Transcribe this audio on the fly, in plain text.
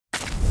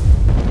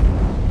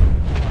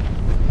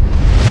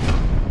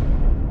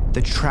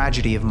The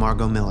tragedy of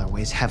Margot Miller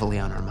weighs heavily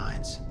on our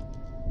minds.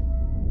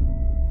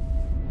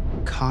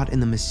 Caught in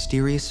the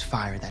mysterious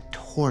fire that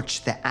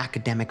torched the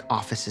academic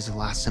offices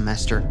last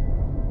semester,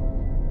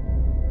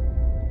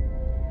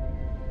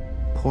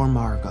 poor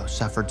Margot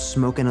suffered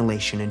smoke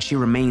inhalation and she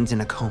remains in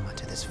a coma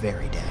to this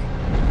very day.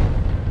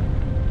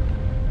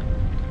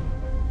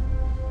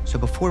 So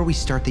before we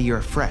start the year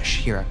afresh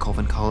here at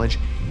Colvin College,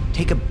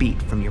 take a beat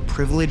from your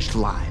privileged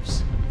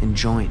lives and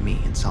join me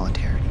in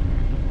solidarity.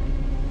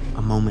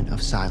 A moment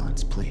of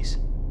silence, please.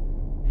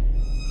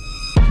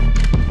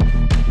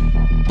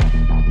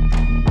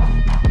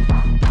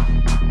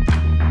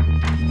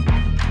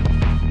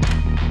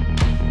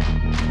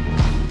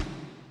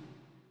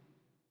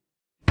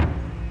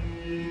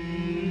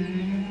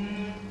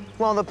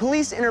 While the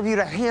police interviewed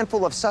a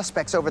handful of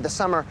suspects over the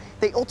summer,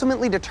 they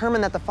ultimately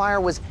determined that the fire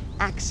was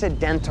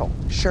accidental.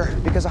 Sure,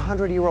 because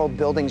 100-year-old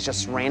buildings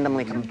just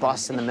randomly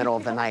combust in the middle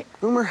of the night.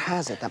 Rumor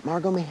has it that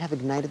Margot may have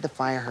ignited the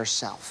fire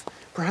herself.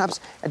 Perhaps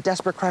a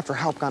desperate cry for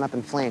help gone up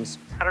in flames.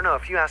 I don't know,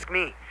 if you ask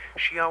me,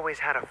 she always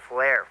had a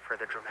flair for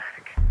the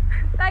dramatic.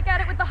 Back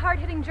at it with the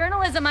hard-hitting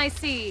journalism, I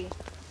see.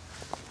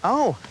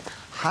 Oh,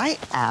 hi,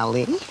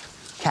 Allie.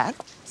 Kat?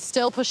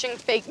 Still pushing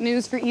fake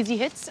news for easy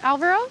hits,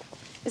 Alvaro?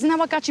 Isn't that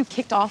what got you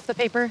kicked off the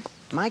paper?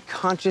 My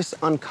conscious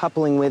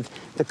uncoupling with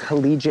the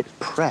collegiate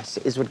press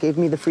is what gave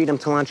me the freedom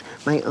to launch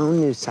my own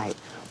news site,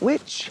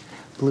 which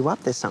blew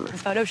up this summer.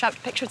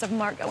 Photoshopped pictures of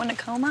Margot in a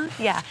coma?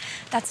 Yeah,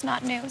 that's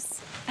not news.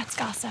 That's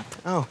gossip.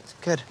 Oh,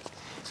 good.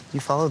 You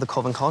follow the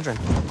Colvin Cauldron.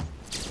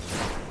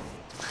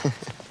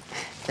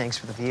 Thanks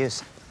for the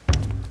views.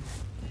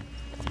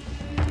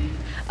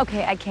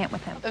 Okay, I can't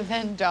with him.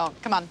 Then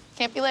don't. Come on,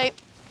 can't be late.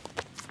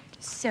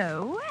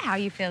 So, how are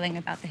you feeling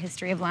about the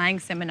history of lying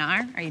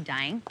seminar? Are you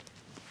dying?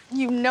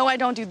 You know I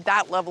don't do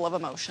that level of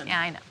emotion. Yeah,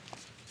 I know.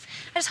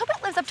 I just hope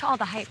it lives up to all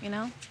the hype, you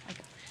know? Like,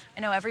 I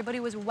know everybody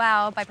was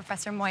wowed by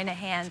Professor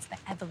Moynihan's The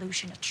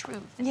Evolution of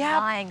Truth and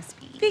lying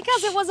speech.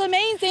 Because it was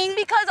amazing.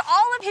 Because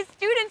all of his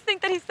students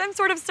think that he's some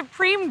sort of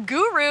supreme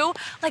guru.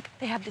 Like,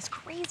 they have this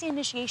crazy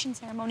initiation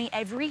ceremony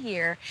every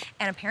year,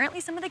 and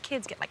apparently some of the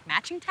kids get, like,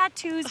 matching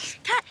tattoos.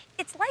 Kat,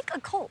 it's like a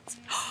cult.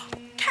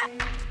 Kat,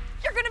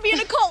 you're gonna be in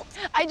a cult.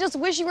 I just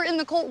wish you were in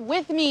the cult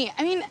with me.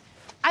 I mean,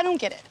 I don't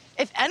get it.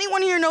 If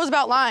anyone here knows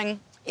about lying,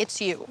 it's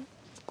you.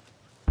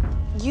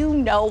 You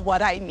know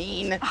what I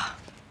mean.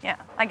 Yeah,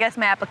 I guess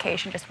my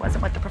application just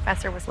wasn't what the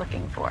professor was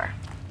looking for.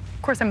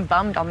 Of course, I'm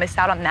bummed I'll miss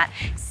out on that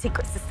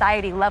secret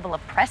society level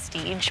of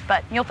prestige,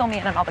 but you'll fill me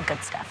in on all the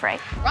good stuff, right?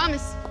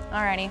 Promise.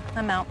 Alrighty,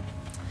 I'm out.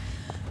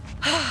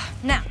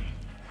 Now,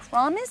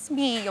 promise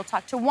me you'll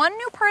talk to one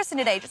new person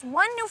today, just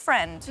one new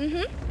friend.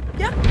 Mm-hmm.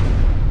 Yeah.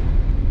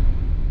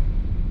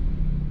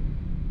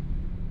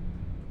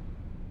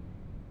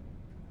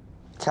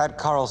 Kat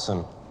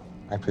Carlson,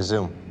 I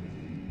presume.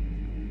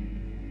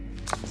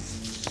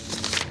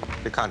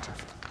 Your contract.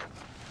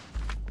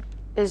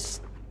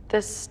 Is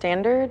this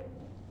standard?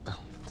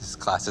 This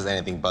class is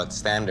anything but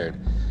standard.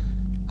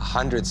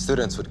 100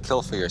 students would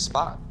kill for your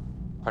spot.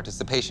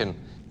 Participation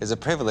is a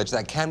privilege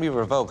that can be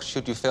revoked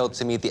should you fail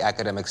to meet the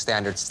academic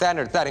standards.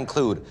 Standards that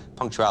include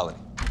punctuality.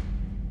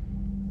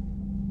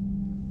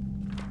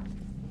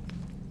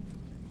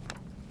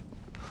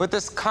 With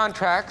this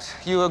contract,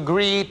 you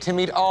agree to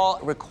meet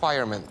all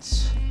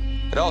requirements.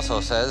 It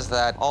also says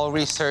that all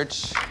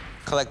research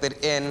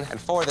collected in and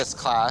for this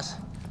class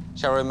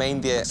shall remain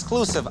the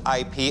exclusive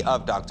IP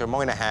of Dr.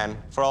 Moynihan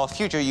for all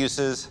future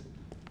uses,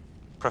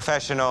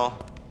 professional,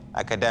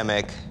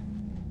 academic,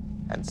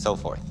 and so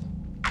forth.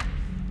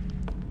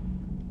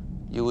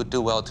 You would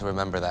do well to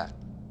remember that,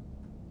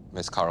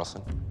 Ms.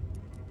 Carlson.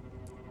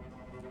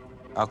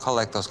 I'll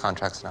collect those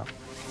contracts now.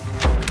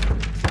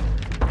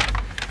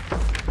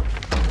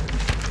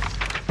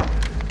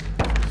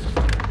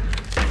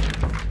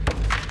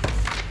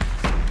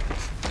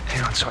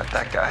 Don't sweat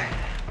that guy.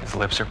 His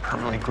lips are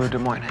permanently glued to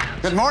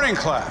Moynihan. Good morning,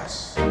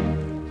 class.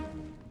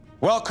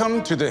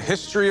 Welcome to the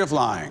history of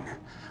lying.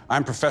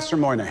 I'm Professor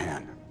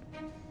Moynihan.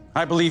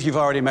 I believe you've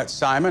already met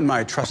Simon,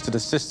 my trusted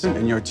assistant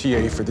and your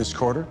TA for this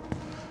quarter.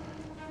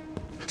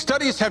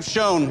 Studies have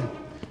shown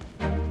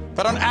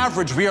that on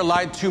average, we are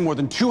lied to more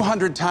than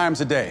 200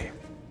 times a day.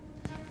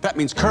 That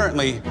means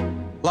currently,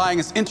 lying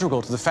is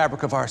integral to the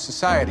fabric of our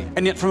society.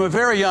 And yet from a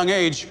very young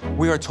age,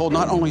 we are told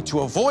not only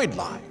to avoid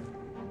lying,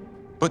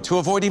 but to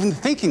avoid even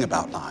thinking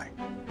about lying.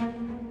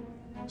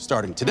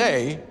 Starting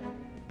today,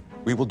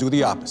 we will do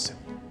the opposite.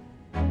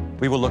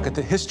 We will look at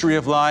the history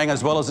of lying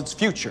as well as its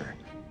future,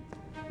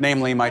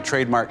 namely my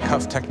trademark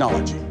cuff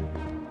technology.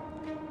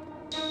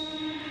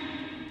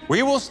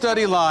 We will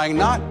study lying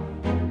not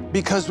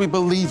because we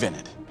believe in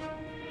it,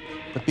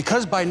 but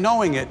because by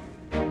knowing it,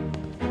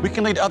 we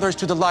can lead others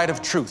to the light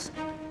of truth.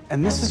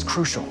 And this is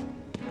crucial,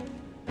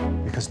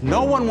 because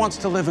no one wants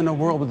to live in a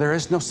world where there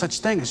is no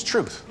such thing as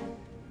truth.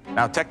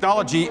 Now,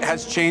 technology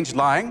has changed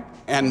lying,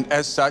 and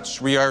as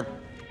such, we are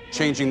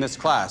changing this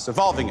class,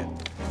 evolving it.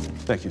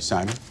 Thank you,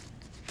 Simon.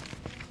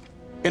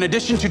 In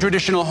addition to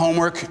traditional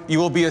homework, you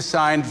will be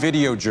assigned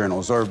video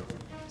journals, or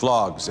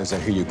vlogs, as I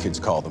hear you kids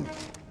call them.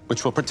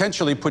 which will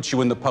potentially put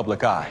you in the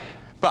public eye.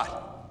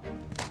 But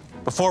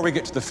before we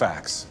get to the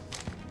facts,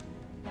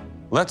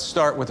 let's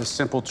start with a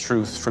simple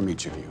truth from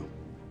each of you.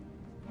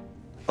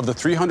 Of the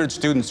 300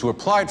 students who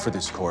applied for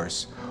this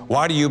course,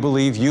 why do you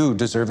believe you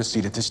deserve a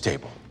seat at this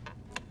table?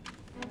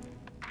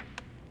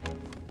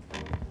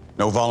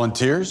 No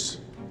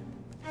volunteers?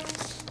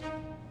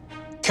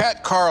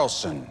 Kat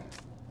Carlson,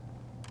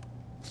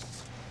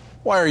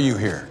 why are you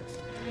here?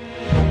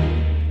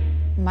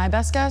 My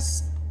best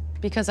guess,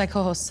 because I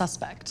co-host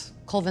Suspect,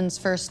 Colvin's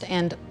first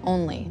and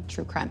only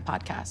true crime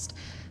podcast.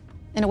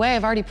 In a way,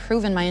 I've already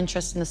proven my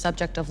interest in the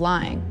subject of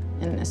lying,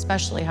 and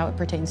especially how it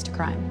pertains to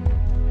crime.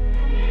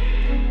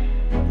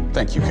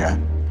 Thank you, Kat.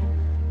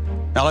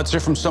 Now let's hear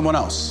from someone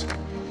else.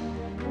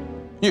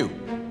 You,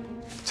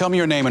 tell me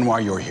your name and why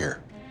you're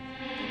here.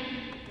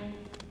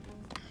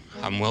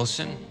 I'm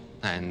Wilson,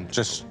 and...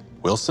 Just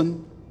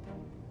Wilson?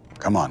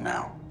 Come on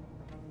now.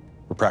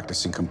 We're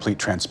practicing complete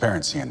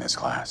transparency in this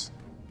class.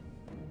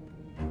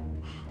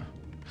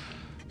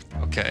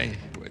 Okay,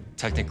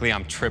 technically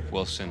I'm Trip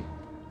Wilson,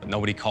 but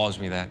nobody calls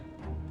me that.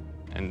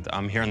 And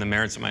I'm here on the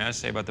merits of my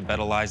essay about the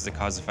better lies that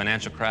caused the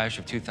financial crash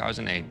of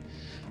 2008.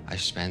 I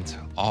spent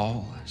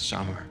all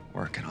summer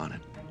working on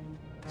it.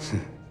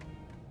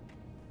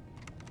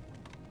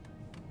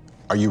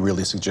 Are you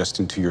really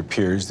suggesting to your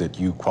peers that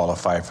you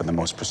qualify for the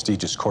most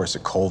prestigious course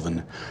at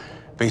Colvin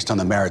based on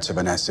the merits of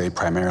an essay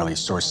primarily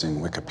sourcing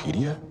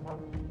Wikipedia?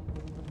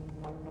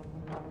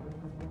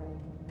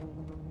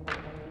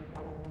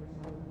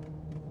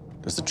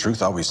 Does the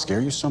truth always scare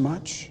you so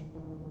much?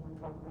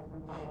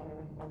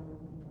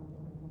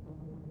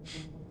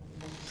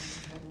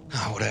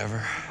 Oh,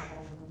 whatever.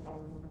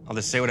 I'll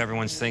just say what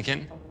everyone's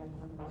thinking.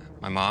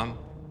 My mom,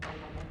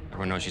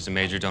 everyone knows she's a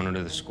major donor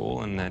to the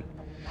school, and that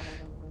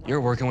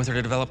you're working with her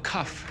to develop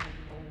Cuff.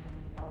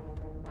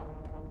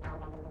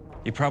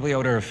 You probably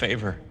owed her a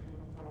favor.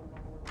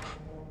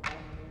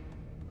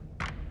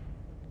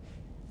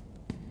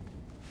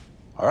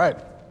 All right.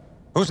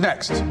 Who's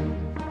next?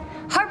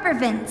 Harper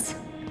Vince.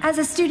 As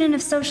a student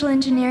of social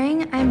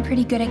engineering, I'm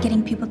pretty good at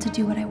getting people to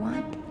do what I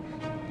want.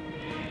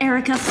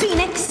 Erica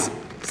Phoenix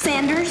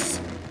Sanders,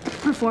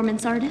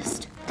 performance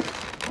artist.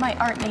 My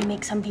art may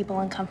make some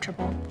people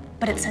uncomfortable,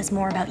 but it says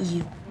more about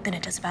you than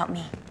it does about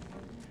me.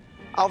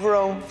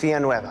 Alvaro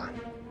Villanueva.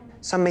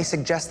 Some may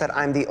suggest that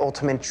I'm the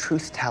ultimate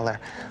truth teller,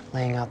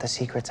 laying out the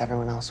secrets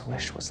everyone else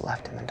wished was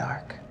left in the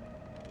dark.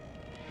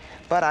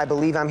 But I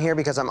believe I'm here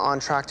because I'm on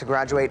track to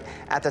graduate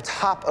at the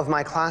top of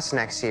my class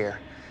next year.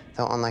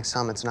 Though unlike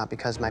some, it's not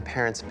because my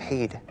parents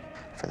paid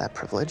for that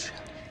privilege.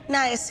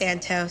 Naya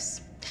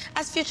Santos.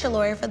 As future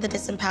lawyer for the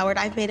disempowered,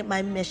 I've made it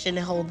my mission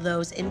to hold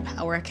those in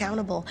power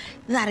accountable.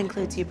 That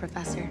includes you,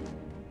 Professor.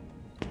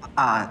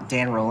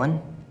 Dan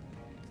Rowland.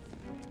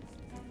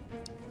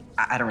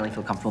 I don't really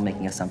feel comfortable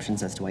making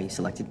assumptions as to why you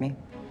selected me.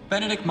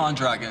 Benedict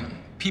Mondragon.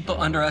 People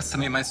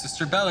underestimate my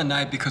sister Bella and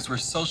I because we're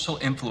social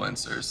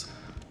influencers.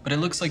 But it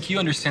looks like you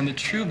understand the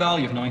true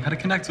value of knowing how to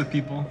connect with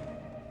people.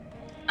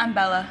 I'm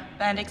Bella,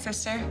 Benedict's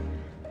sister.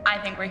 I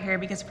think we're here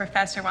because the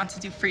professor wants to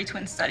do free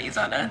twin studies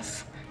on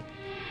us.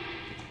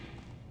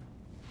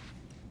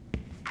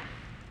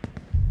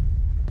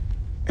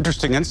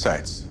 Interesting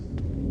insights.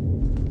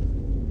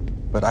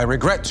 But I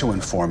regret to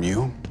inform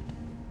you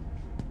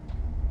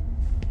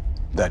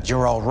that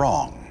you're all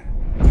wrong.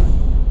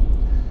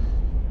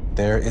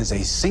 There is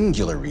a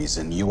singular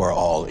reason you are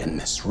all in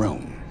this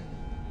room.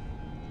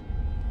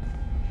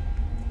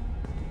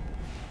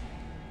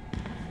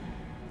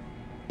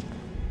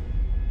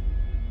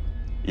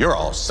 You're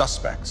all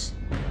suspects.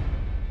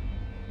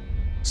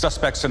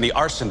 Suspects in the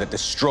arson that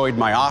destroyed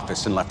my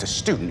office and left a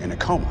student in a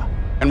coma.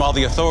 And while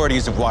the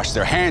authorities have washed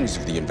their hands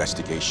of the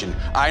investigation,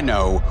 I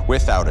know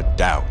without a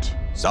doubt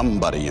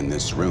somebody in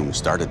this room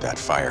started that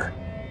fire.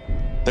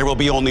 There will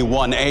be only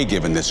one A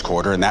given this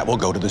quarter, and that will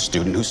go to the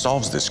student who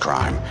solves this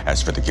crime.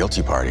 As for the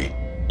guilty party,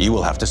 you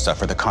will have to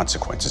suffer the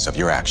consequences of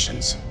your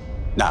actions.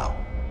 Now,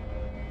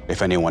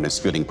 if anyone is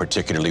feeling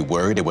particularly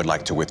worried and would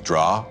like to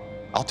withdraw,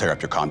 I'll tear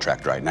up your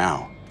contract right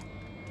now.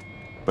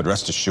 But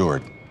rest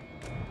assured,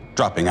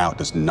 dropping out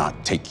does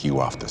not take you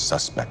off the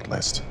suspect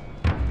list.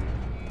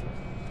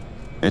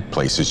 It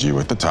places you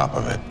at the top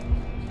of it.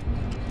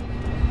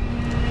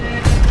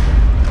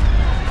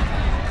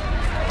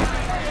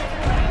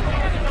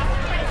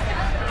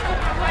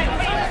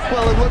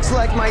 Well, it looks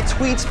like my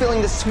tweet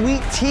spilling the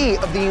sweet tea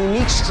of the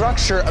unique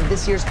structure of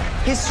this year's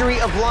History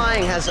of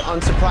Lying has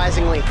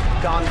unsurprisingly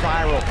gone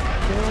viral.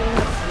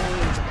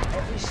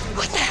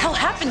 What the hell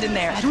happened in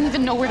there? I don't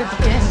even know where to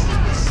begin.